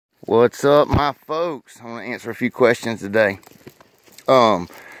What's up, my folks? I want to answer a few questions today. I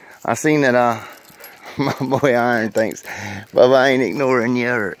seen that my boy Iron thinks, but I ain't ignoring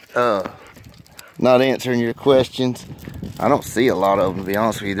you or not answering your questions. I don't see a lot of them, to be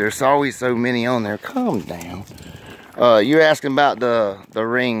honest with you. There's always so many on there. Calm down. You're asking about the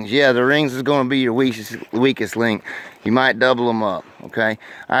rings. Yeah, the rings is going to be your weakest link. You might double them up, okay?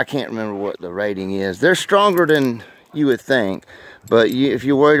 I can't remember what the rating is. They're stronger than you would think, but if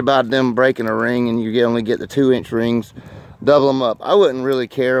you're worried about them breaking a ring and you only get the 2-inch rings, double them up. I wouldn't really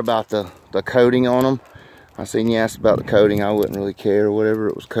care about the coating on them. I seen you asked about the coating. I wouldn't really care, whatever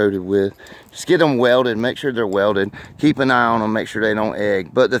it was coated with. Just get them welded, make sure they're welded. Keep an eye on them, make sure they don't egg.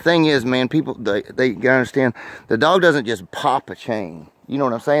 But the thing is, man, people, they gotta understand, the dog doesn't just pop a chain. You know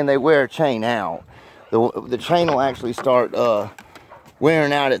what I'm saying? They wear a chain out. The chain will actually start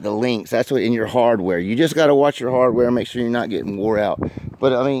wearing out at the links. That's what in your hardware. You just gotta watch your hardware, make sure you're not getting wore out.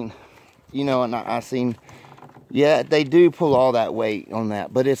 But I mean, you know, and I seen, yeah, they do pull all that weight on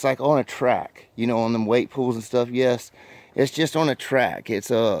that, but it's like on a track, you know, on them weight pools and stuff. Yes, it's just on a track. It's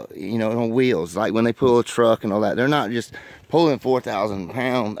you know, on wheels, like when they pull a truck and all that. They're not just pulling 4,000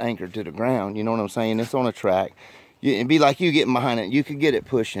 pound anchored to the ground. You know what I'm saying? It's on a track. It'd be like you getting behind it. You could get it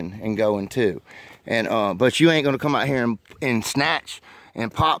pushing and going too, and but you ain't gonna come out here and snatch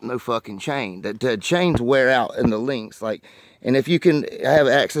and pop no fucking chain. The chains wear out in the links, like, and if you can have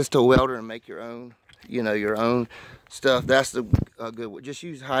access to a welder and make your own, you know, your own stuff, that's the good way. Just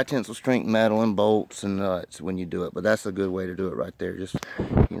use high tensile strength metal and bolts and nuts when you do it, but that's a good way to do it right there. Just,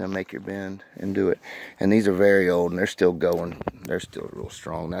 you know, make your bend and do it. And these are very old and they're still going. They're still real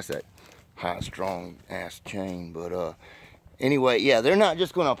strong. That's that high strong ass chain. But anyway, yeah, they're not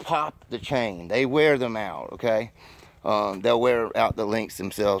just gonna pop the chain. They wear them out, okay? They'll wear out the links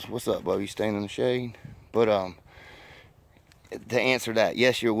themselves. What's up, Bo? You staying in the shade? But to answer that,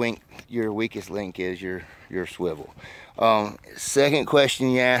 yes, your weakest link is your swivel. Second question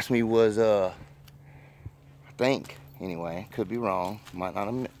you asked me was, I think, anyway, could be wrong. I might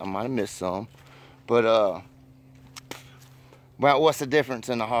have missed some. But well, what's the difference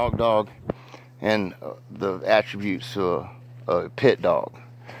in a hog dog and the attributes of a pit dog?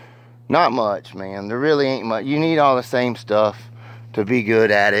 Not much, man. There really ain't much. You need all the same stuff to be good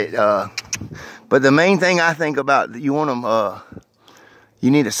at it. But the main thing I think about, you want them,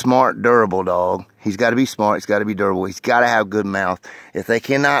 you need a smart, durable dog. He's got to be smart. He's got to be durable. He's got to have good mouth. If they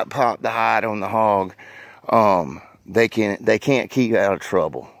cannot pop the hide on the hog, they can't keep out of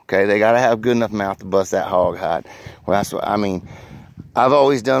trouble. Okay, they got to have good enough mouth to bust that hog hide. Well, that's what I mean. I've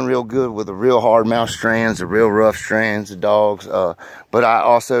always done real good with the real hard mouth strands, the real rough strands of dogs. But I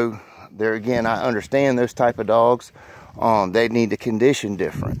also, there again, I understand those type of dogs. They need to condition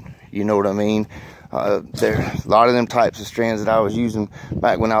different. You know what I mean? There a lot of them types of strands that I was using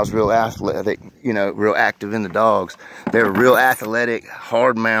back when I was real athletic, you know, real active in the dogs. They're real athletic,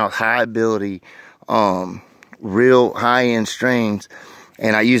 hard mouth, high ability, real high end strains.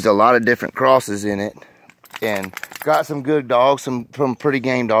 And I used a lot of different crosses in it and got some good dogs, some pretty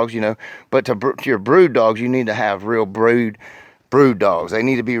game dogs, you know. But to your brood dogs, you need to have real brood dogs. They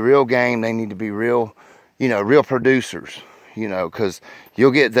need to be real game. They need to be real, you know, real producers. You know, because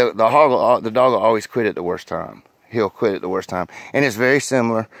you'll get the dog will always quit at the worst time. He'll quit at the worst time, and it's very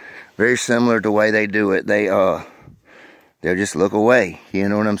similar to the way they do it. They'll just look away. You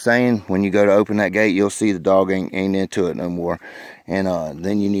know what I'm saying? When you go to open that gate, you'll see the dog ain't into it no more, and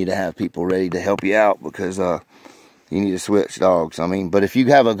then you need to have people ready to help you out because you need to switch dogs. I mean, but if you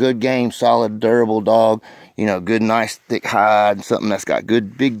have a good game, solid, durable dog, you know, good, nice, thick hide, something that's got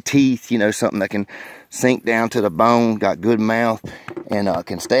good big teeth, you know, something that can sink down to the bone, got good mouth, and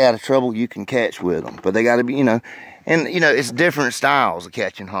can stay out of trouble, you can catch with them. But they got to be, you know, and, you know, it's different styles of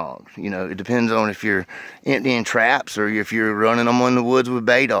catching hogs. You know, it depends on if you're emptying traps or if you're running them in the woods with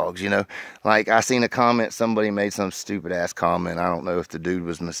bay dogs, you know. Like, I seen a comment, somebody made some stupid-ass comment. I don't know if the dude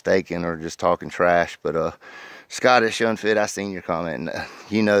was mistaken or just talking trash, but, Scottish Unfit, I seen your comment, and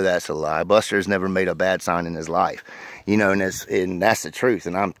you know that's a lie. Buster's never made a bad sign in his life. You know, and that's the truth,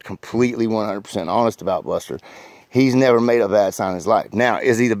 and I'm completely 100% honest about Buster. He's never made a bad sign in his life. Now,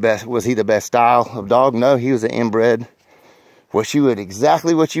 was he the best style of dog? No, he was an inbred.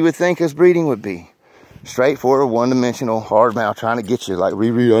 Exactly what you would think his breeding would be. Straightforward, one-dimensional, hard mouth, trying to get you. Like,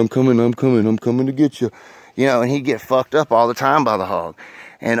 Riri, I'm coming to get you. You know, and he'd get fucked up all the time by the hog.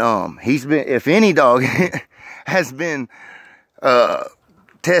 And he's been, if any dog has been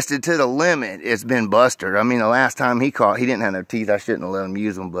tested to the limit, it's been Buster. I mean, the last time he didn't have no teeth. I shouldn't have let him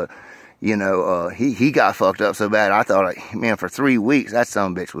use them, but you know, he got fucked up so bad. I thought, man, for 3 weeks that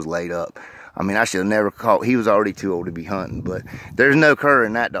son of a bitch was laid up. I mean, I should have never caught, he was already too old to be hunting, but there's no cur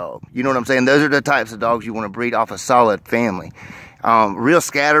in that dog. You know what I'm saying? Those are the types of dogs you want to breed off a solid family. Real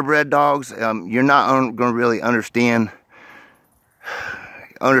scatterbred dogs, you're not going to really understand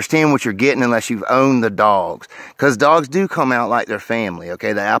what you're getting unless you've owned the dogs, because dogs do come out like their family.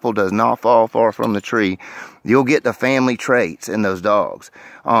 Okay, the apple does not fall far from the tree. You'll get the family traits in those dogs.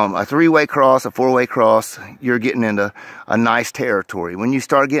 A 3-way cross, a 4-way cross, you're getting into a nice territory. When you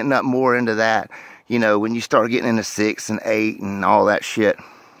start getting up more into that, you know, when you start getting into 6 and 8 and all that shit,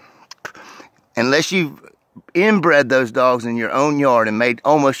 unless you've inbred those dogs in your own yard and made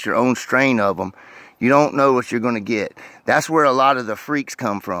almost your own strain of them, you don't know what you're going to get. That's where a lot of the freaks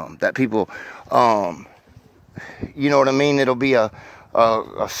come from. That people, you know what I mean? It'll be a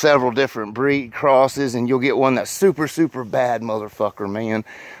several different breed crosses, and you'll get one that's super, super bad motherfucker, man.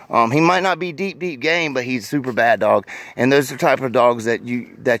 He might not be deep game, but he's a super bad dog. And those are the type of dogs that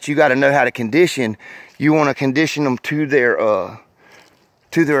you got to know how to condition. You want to condition them to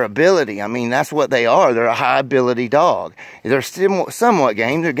their ability. I mean, that's what they are. They're a high ability dog. They're somewhat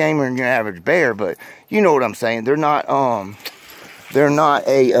game. They're gamer than your average bear, but you know what I'm saying. They're not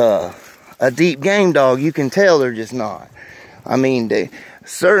a deep game dog. You can tell they're just not. I mean,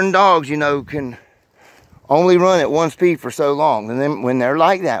 certain dogs, you know, can only run at 1 speed for so long. And then when they're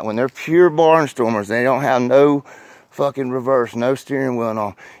like that, when they're pure barnstormers, they don't have no fucking reverse, no steering wheel and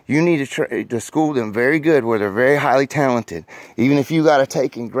all, you need to school them very good, where they're very highly talented. Even if you got to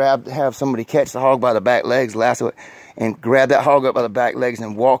take and have somebody catch the hog by the back legs, lasso it, and grab that hog up by the back legs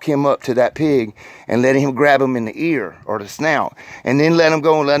and walk him up to that pig and let him grab him in the ear or the snout, and then let him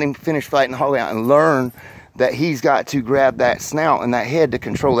go and let him finish fighting the hog out, and learn that he's got to grab that snout and that head to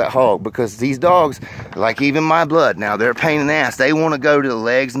control that hog. Because these dogs, like even my blood, now they're a pain in the ass. They want to go to the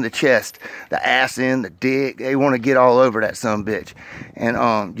legs and the chest, the ass end, the dick. They want to get all over that sumbitch.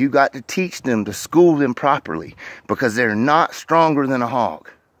 And you got to teach them, to school them properly, because they're not stronger than a hog.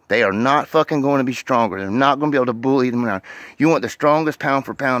 They are not fucking going to be stronger. They're not going to be able to bully them around. You want the strongest pound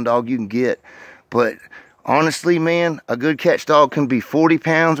for pound dog you can get. But honestly, man, a good catch dog can be 40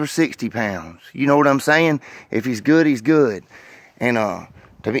 pounds or 60 pounds. You know what I'm saying? If he's good, he's good. And I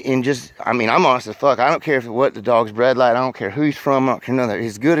mean, I'm honest as fuck. I don't care what the dog's bred like. I don't care who he's from. I don't care none of that.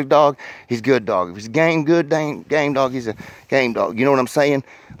 He's good a dog, he's good dog. If he's game dog, he's a game dog. You know what I'm saying?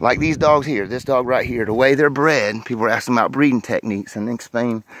 Like these dogs here, this dog right here, the way they're bred, people are asking about breeding techniques and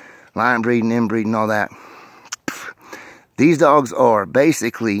explain line breeding, inbreeding, all that. These dogs are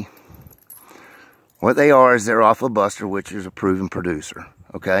basically, what they are is they're off a buster, which is a proven producer,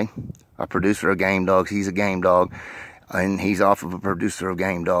 okay? A producer of game dogs, he's a game dog, and he's off of a producer of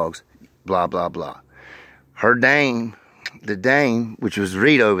game dogs, blah, blah, blah. Her dame, the dame, which was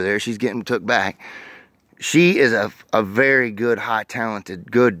Rita over there, she's getting took back. She is a very good, high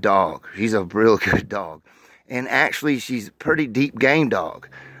talented, good dog. She's a real good dog. And actually, she's a pretty deep game dog.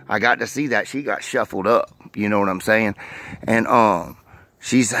 I got to see that. She got shuffled up, you know what I'm saying? And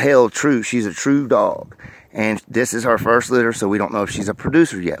she's held true. She's a true dog. And this is her first litter, so we don't know if she's a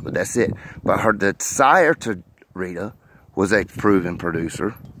producer yet, but that's it. But the sire to Rita was a proven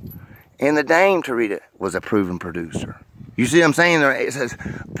producer. And the dame to Rita was a proven producer. You see what I'm saying? It says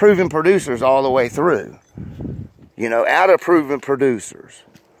proven producers all the way through. You know, out of proven producers.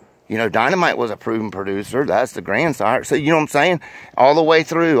 You know, Dynamite was a proven producer. That's the grandsire. So, you know what I'm saying? All the way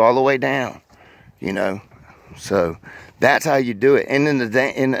through, all the way down. You know, so that's how you do it. And then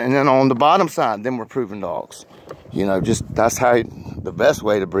and then on the bottom side, then we're proven dogs. You know, just that's how the best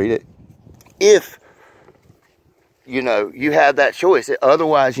way to breed it. If you know you have that choice.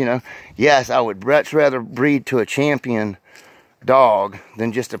 Otherwise, you know, yes, I would much rather breed to a champion dog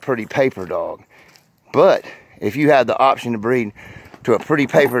than just a pretty paper dog. But if you have the option to breed to a pretty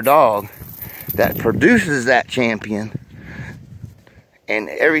paper dog that produces that champion and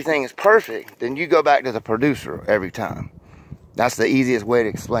everything is perfect, then you go back to the producer every time. That's the easiest way to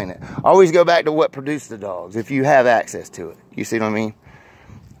explain it. Always go back to what produced the dogs if you have access to it. You see what I mean?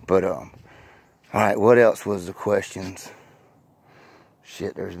 But all right, what else was the questions?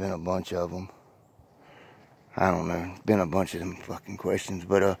 Shit, there's been a bunch of them. I don't know. Been a bunch of them fucking questions.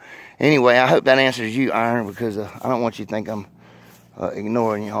 But anyway, I hope that answers you, Iron, because I don't want you to think I'm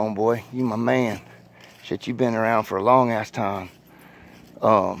ignoring you, homeboy. You my man. Shit, you've been around for a long ass time.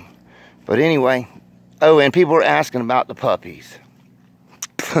 But anyway, oh, and people are asking about the puppies.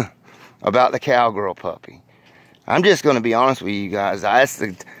 About the cowgirl puppy. I'm just going to be honest with you guys. That's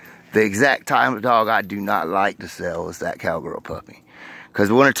the exact type of dog I do not like to sell is that cowgirl puppy. Because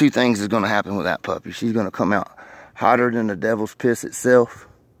one or two things is going to happen with that puppy. She's going to come out hotter than the devil's piss itself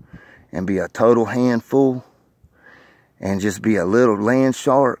and be a total handful and just be a little land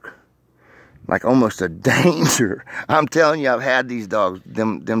shark. like almost a danger. I'm telling you, I've had these dogs,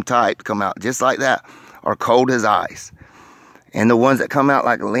 them types come out just like that, are cold as ice. And the ones that come out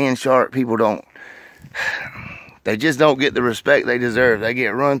like a land shark, people don't, they just don't get the respect they deserve. They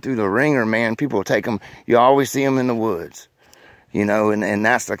get run through the ringer, man. People take them, you always see them in the woods, you know, and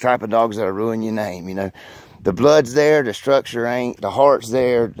that's the type of dogs that'll ruin your name, you know. The blood's there, the structure ain't, the heart's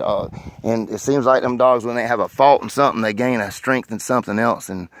there, and it seems like them dogs, when they have a fault in something, they gain a strength in something else,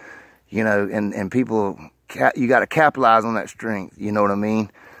 and, you know, and people, you got to capitalize on that strength, you know what I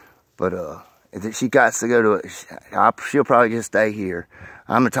mean? But, she got to go to, she'll probably just stay here.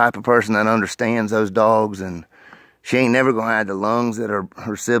 I'm the type of person that understands those dogs, and she ain't never gonna have the lungs that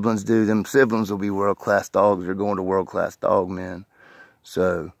her siblings do. Them siblings will be world-class dogs. They're going to world-class dog men.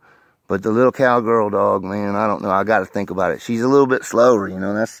 So, but the little cowgirl dog, man, I don't know. I got to think about it. She's a little bit slower, you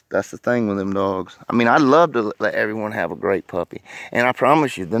know. That's the thing with them dogs. I mean, I'd love to let everyone have a great puppy. And I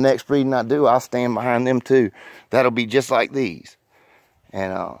promise you, the next breeding I do, I'll stand behind them too. That'll be just like these.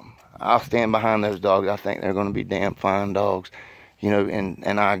 And I'll stand behind those dogs. I think they're going to be damn fine dogs. You know,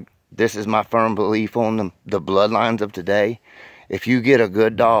 and this is my firm belief on the bloodlines of today. If you get a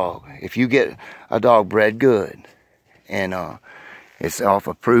good dog, if you get a dog bred good, and it's off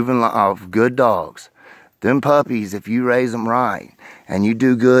a proven of good dogs, them puppies, if you raise them right and you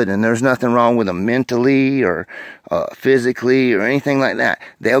do good, and there's nothing wrong with them mentally or physically or anything like that,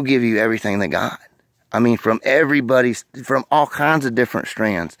 they'll give you everything they got. I mean, from from all kinds of different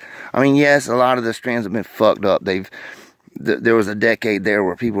strands. I mean, yes, a lot of the strands have been fucked up. There was a decade there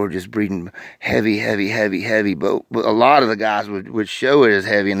where people were just breeding heavy, but a lot of the guys would show it as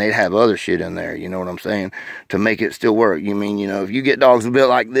heavy, and they'd have other shit in there, you know what I'm saying, to make it still work. You mean, you know, if you get dogs built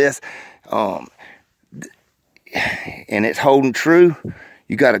like this, and it's holding true,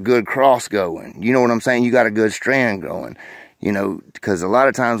 you got a good cross going. You know what I'm saying? You got a good strand going. You know, because a lot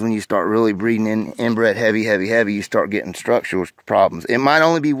of times when you start really breeding inbred heavy, you start getting structural problems. It might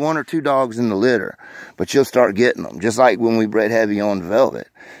only be 1 or 2 dogs in the litter, but you'll start getting them. Just like when we bred heavy on Velvet,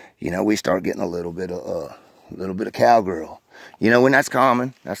 you know, we start getting a little bit of cowgirl. You know, and that's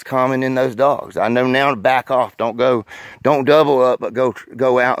common. That's common in those dogs. I know now to back off. Don't double up, but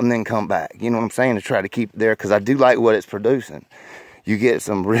go out and then come back. You know what I'm saying? To try to keep it there, because I do like what it's producing. You get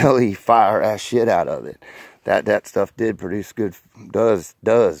some really fire ass shit out of it. That stuff does produce good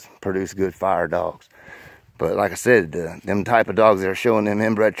fire dogs. But like I said, them type of dogs that are showing them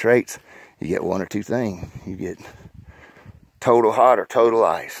inbred traits, you get 1 or 2 things. You get total hot or total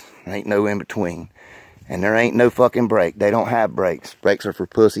ice. There ain't no in between. And there ain't no fucking break. They don't have brakes. Brakes are for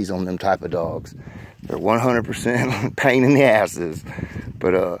pussies on them type of dogs. They're 100% pain in the asses.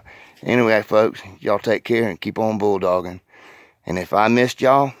 But anyway, folks, y'all take care and keep on bulldogging. And if I missed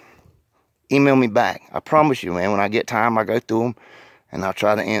y'all, email me back. I promise you, man, when I get time, I go through them, and I'll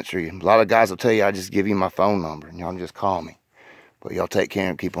try to answer you. A lot of guys will tell you I just give you my phone number, and y'all just call me. But y'all take care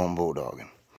and keep on bulldogging.